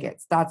till you make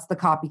it. That's the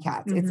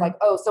copycats. Mm-hmm. It's like,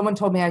 oh, someone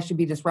told me I should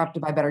be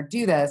disruptive. I better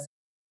do this.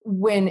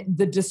 When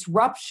the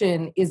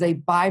disruption is a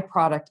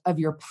byproduct of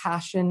your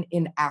passion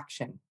in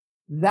action.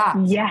 That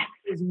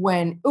is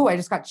when, I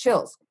just got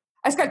chills.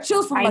 I just got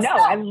chills from myself.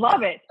 I know. I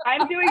love it.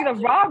 I'm doing the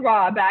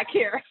rah-rah back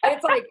here.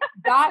 It's like,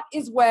 that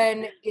is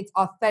when it's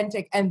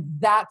authentic. And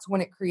that's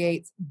when it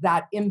creates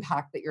that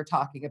impact that you're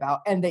talking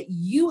about and that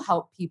you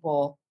help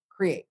people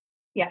create.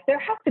 Yes, there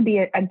has to be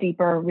a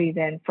deeper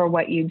reason for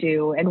what you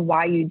do and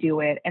why you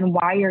do it and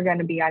why you're going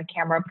to be on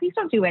camera. Please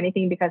don't do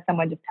anything because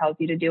someone just tells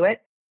you to do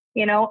it.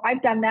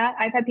 I've done that.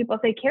 I've had people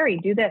say, Carrie,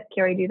 do this,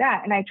 Carrie, do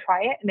that. And I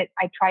try it and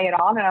I try it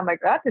on and I'm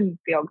like, that didn't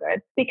feel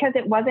good because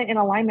it wasn't in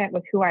alignment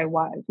with who I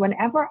was.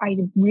 Whenever I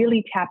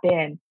really tap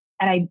in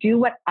and I do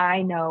what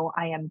I know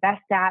I am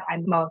best at,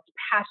 I'm most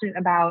passionate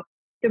about,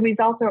 the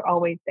results are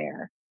always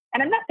there.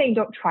 And I'm not saying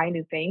don't try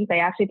new things. I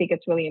actually think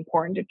it's really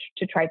important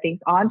to try things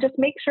on. Just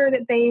make sure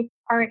that they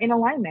are in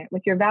alignment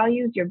with your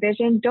values, your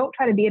vision. Don't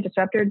try to be a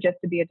disruptor just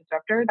to be a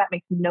disruptor. That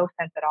makes no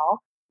sense at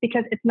all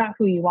because it's not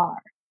who you are,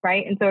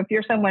 right? And so if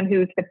you're someone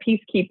who's the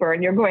peacekeeper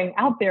and you're going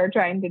out there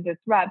trying to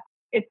disrupt,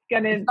 it's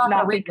going to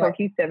not be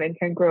cohesive and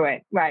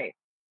congruent, right?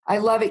 I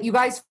love it. You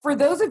guys, for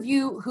those of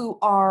you who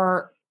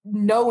are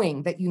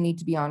knowing that you need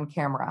to be on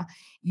camera,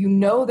 you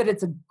know that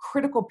it's a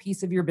critical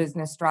piece of your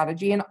business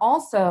strategy. And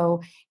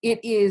also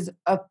it is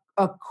a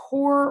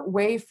core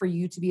way for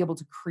you to be able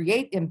to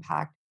create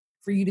impact,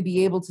 for you to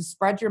be able to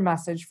spread your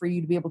message, for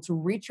you to be able to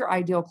reach your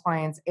ideal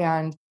clients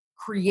and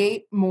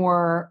create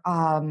more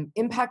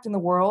impact in the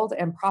world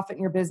and profit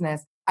in your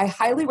business. I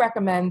highly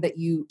recommend that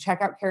you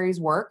check out Carrie's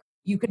work.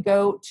 You could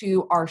go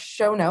to our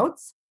show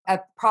notes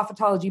at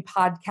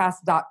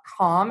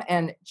profitologypodcast.com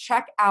and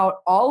check out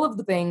all of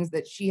the things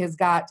that she has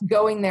got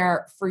going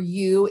there for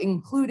you,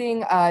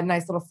 including a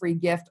nice little free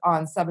gift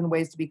on 7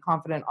 ways to be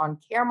confident on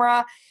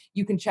camera.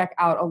 You can check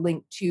out a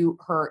link to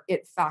her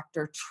It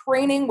Factor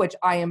training, which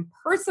I am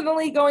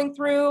personally going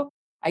through.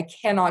 I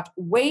cannot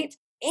wait.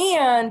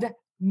 And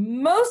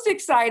most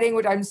exciting,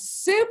 which I'm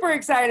super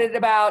excited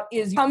about,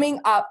 is coming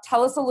up.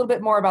 Tell us a little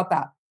bit more about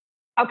that.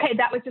 Okay,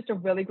 that was just a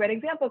really great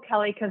example,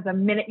 Kelly, because the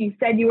minute you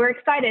said you were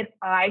excited,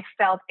 I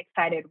felt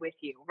excited with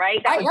you,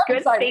 right? That was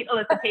good state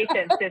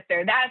elicitation,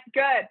 sister. That's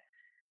good.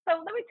 So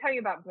let me tell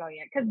you about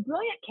Brilliant, because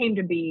Brilliant came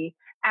to be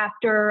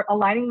after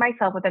aligning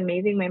myself with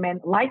amazing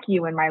women like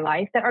you in my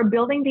life that are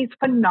building these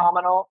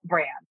phenomenal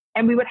brands.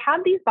 And we would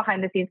have these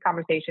behind the scenes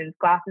conversations,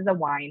 glasses of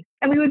wine,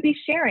 and we would be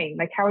sharing,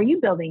 like, how are you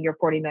building your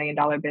 $40 million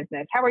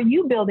business? How are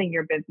you building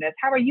your business?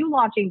 How are you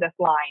launching this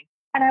line?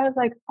 And I was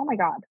like, oh my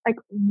God, like,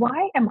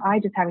 why am I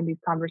just having these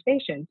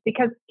conversations?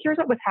 Because here's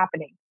what was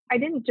happening. I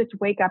didn't just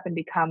wake up and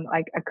become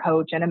like a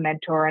coach and a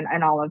mentor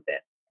and all of this.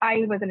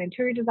 I was an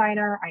interior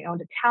designer. I owned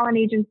a talent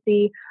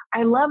agency.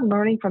 I love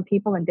learning from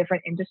people in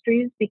different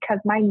industries because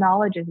my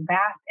knowledge is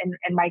vast and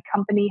my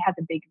company has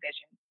a big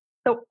vision.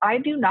 So I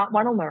do not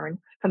want to learn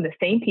from the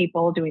same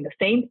people doing the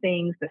same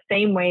things, the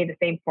same way, the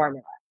same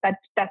formula.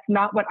 That's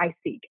not what I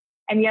seek.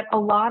 And yet a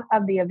lot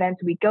of the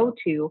events we go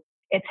to,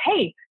 it's,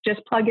 hey,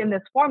 just plug in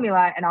this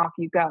formula and off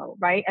you go,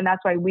 right? And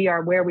that's why we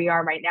are where we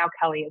are right now,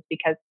 Kelly, is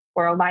because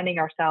we're aligning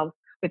ourselves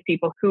with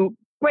people who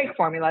break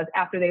formulas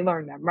after they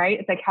learn them, right?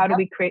 It's like, how do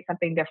we create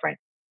something different?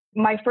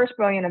 My first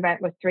Brilliant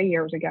event was 3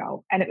 years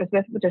ago, and it was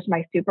with just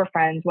my super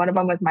friends. One of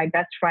them was my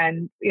best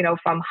friend,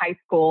 from high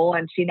school,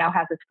 and she now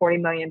has this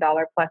 $40 million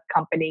plus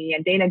company.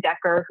 And Dana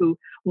Decker, who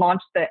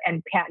launched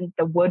and patented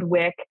the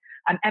Woodwick.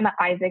 Emma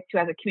Isaacs, who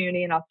has a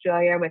community in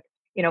Australia with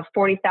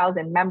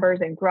 40,000 members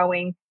and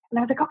growing. And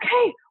I was like,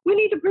 okay, we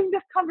need to bring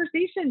this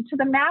conversation to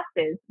the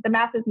masses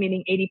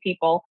meaning 80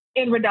 people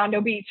in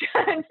Redondo Beach.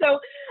 And so,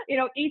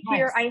 each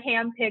year I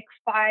handpick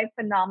 5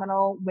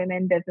 phenomenal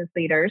women business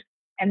leaders.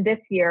 And this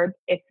year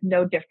it's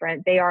no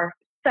different. They are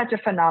such a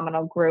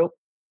phenomenal group.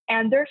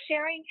 And they're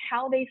sharing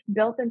how they've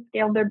built and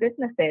scaled their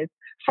businesses,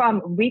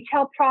 from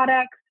retail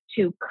products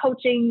to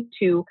coaching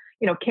to,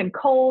 Kim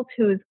Coles,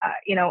 who's,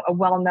 a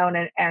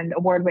well-known and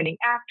award-winning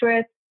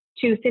actress,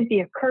 to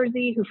Cynthia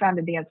Kersey, who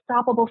founded the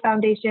Unstoppable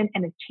Foundation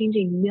and is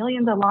changing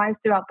millions of lives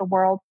throughout the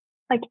world.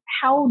 Like,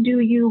 how do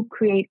you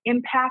create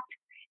impact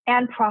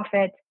and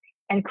profit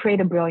and create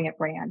a brilliant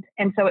brand?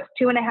 And so it's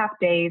 2.5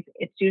 days.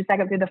 It's June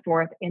 2nd through the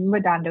 4th in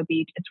Redondo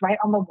Beach. It's right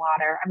on the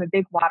water. I'm a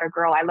big water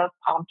girl. I love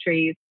palm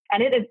trees.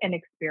 And it is an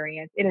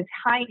experience. It is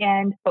high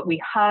end, but we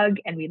hug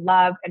and we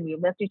love and we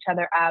lift each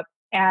other up.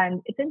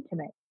 And it's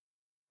intimate.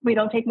 We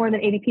don't take more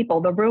than 80 people.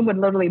 The room would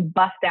literally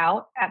bust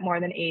out at more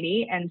than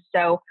 80. And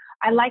so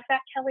I like that,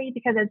 Kelly,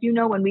 because as you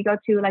know, when we go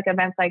to like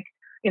events like,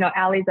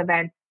 Allie's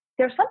events,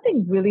 there's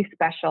something really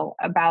special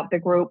about the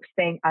group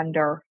staying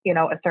under,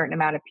 a certain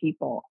amount of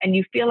people. And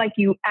you feel like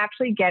you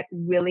actually get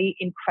really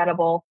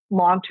incredible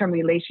long-term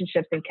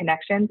relationships and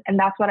connections. And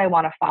that's what I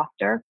want to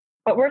foster.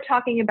 But we're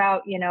talking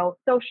about,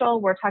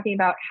 social, we're talking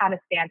about how to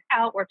stand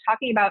out. We're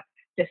talking about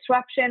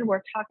disruption.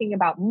 We're talking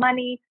about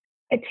money.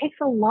 It takes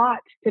a lot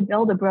to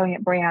build a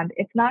brilliant brand.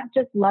 It's not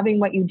just loving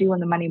what you do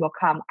and the money will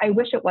come. I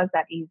wish it was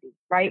that easy,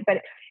 right? But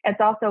it's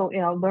also,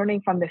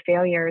 learning from the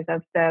failures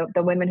of the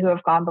women who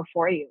have gone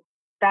before you.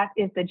 That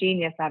is the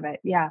genius of it.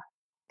 Yeah.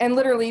 And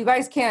literally, you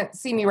guys can't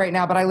see me right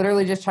now, but I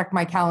literally just checked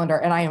my calendar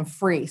and I am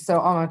free. So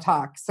I'm going to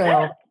talk.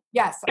 So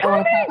yes, I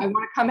want to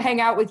come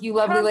hang out with you,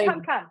 lovely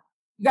ladies. Come.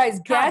 You guys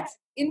get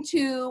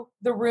into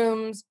the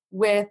rooms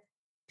with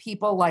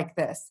people like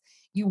this.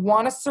 You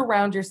want to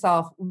surround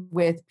yourself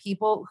with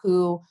people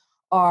who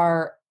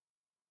are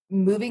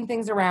moving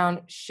things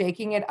around,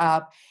 shaking it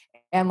up.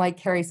 And like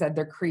Carrie said,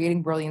 they're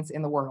creating brilliance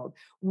in the world.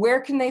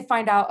 Where can they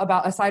find out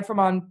about, aside from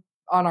on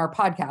our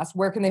podcast,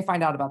 where can they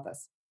find out about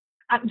this?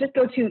 Just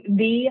go to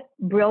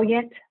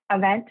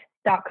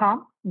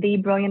thebrilliantevent.com,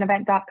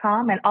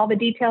 thebrilliantevent.com, and all the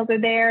details are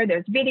there.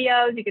 There's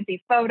videos. You can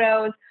see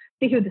photos,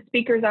 see who the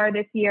speakers are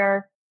this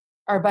year.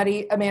 Our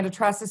buddy Amanda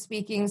Truss is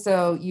speaking.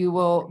 So you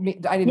will,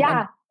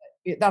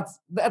 that's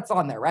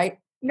on there, right?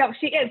 No,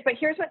 she is. But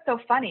here's what's so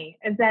funny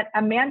is that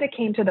Amanda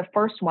came to the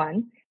first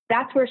one.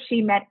 That's where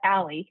she met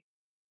Allie,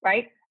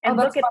 right? And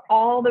look at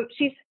all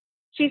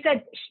she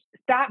said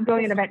that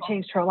brilliant event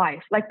changed her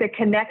life. Like the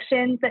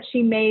connections that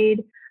she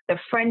made, the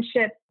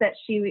friendships that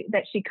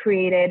she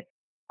created.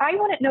 I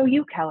wouldn't know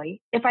you,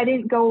 Kelly, if I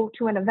didn't go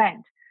to an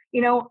event.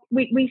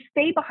 We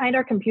stay behind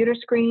our computer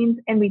screens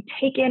and we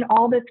take in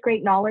all this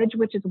great knowledge,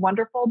 which is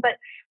wonderful, but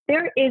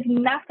there is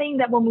nothing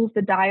that will move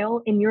the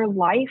dial in your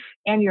life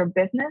and your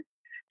business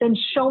than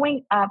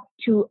showing up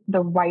to the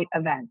right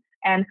events.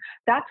 And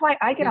that's why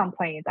I get on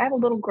planes. I have a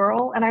little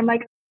girl and I'm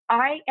like,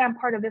 I am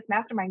part of this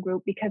mastermind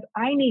group because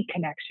I need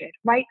connection,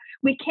 right?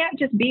 We can't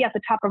just be at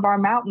the top of our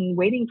mountain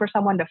waiting for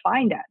someone to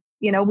find us.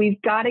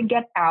 We've got to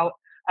get out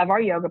of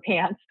our yoga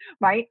pants,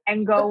 right?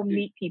 And go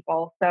meet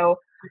people. So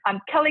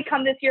Kelly,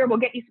 come this year. We'll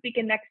get you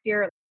speaking next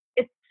year.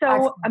 It's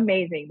so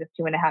amazing, this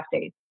 2.5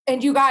 days.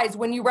 And you guys,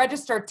 when you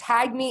register,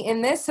 tag me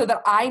in this so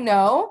that I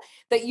know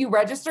that you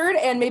registered,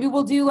 and maybe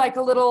we'll do like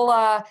a little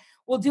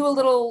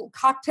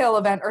cocktail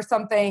event or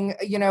something,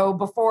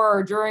 before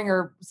or during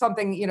or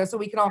something, so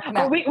we can all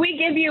connect. We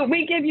give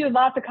you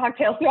lots of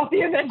cocktails throughout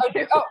the event.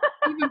 Okay. Oh,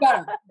 even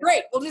better.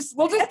 Great. We'll just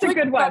That's a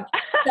good one.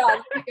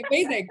 Yeah,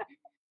 amazing.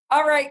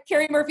 All right,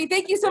 Carrie Murphy,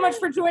 thank you so much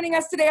for joining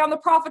us today on the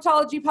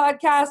Profitology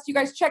Podcast. You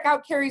guys check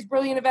out Carrie's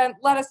brilliant event.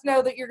 Let us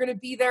know that you're going to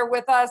be there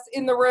with us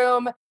in the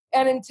room.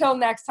 And until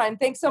next time,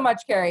 thanks so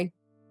much, Carrie.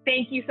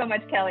 Thank you so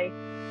much, Kelly.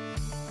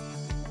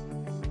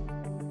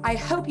 I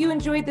hope you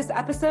enjoyed this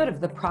episode of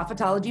the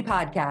Profitology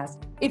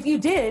Podcast. If you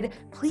did,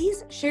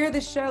 please share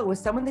this show with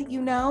someone that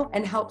you know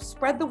and help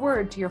spread the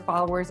word to your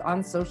followers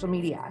on social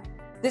media.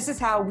 This is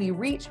how we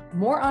reach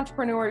more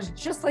entrepreneurs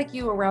just like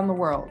you around the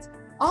world.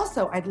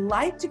 Also, I'd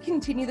like to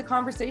continue the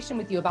conversation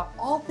with you about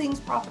all things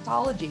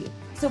profitology.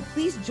 So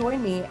please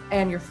join me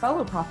and your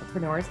fellow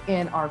profitpreneurs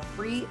in our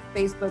free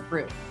Facebook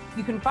group.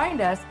 You can find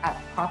us at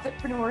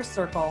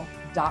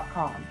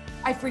profitpreneurscircle.com.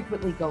 I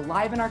frequently go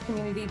live in our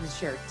community to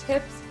share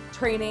tips,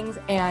 trainings,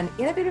 and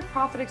innovative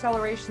profit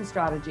acceleration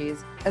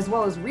strategies, as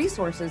well as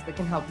resources that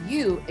can help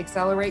you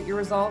accelerate your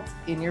results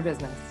in your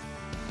business.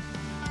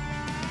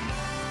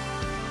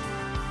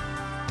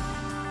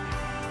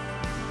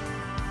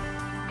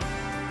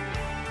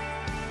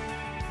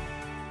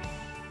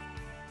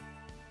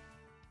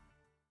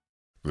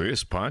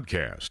 This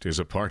podcast is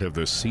a part of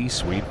the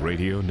C-Suite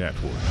Radio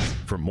Network.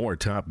 For more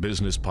top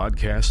business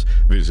podcasts,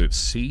 visit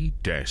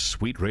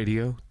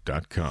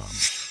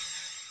c-suiteradio.com.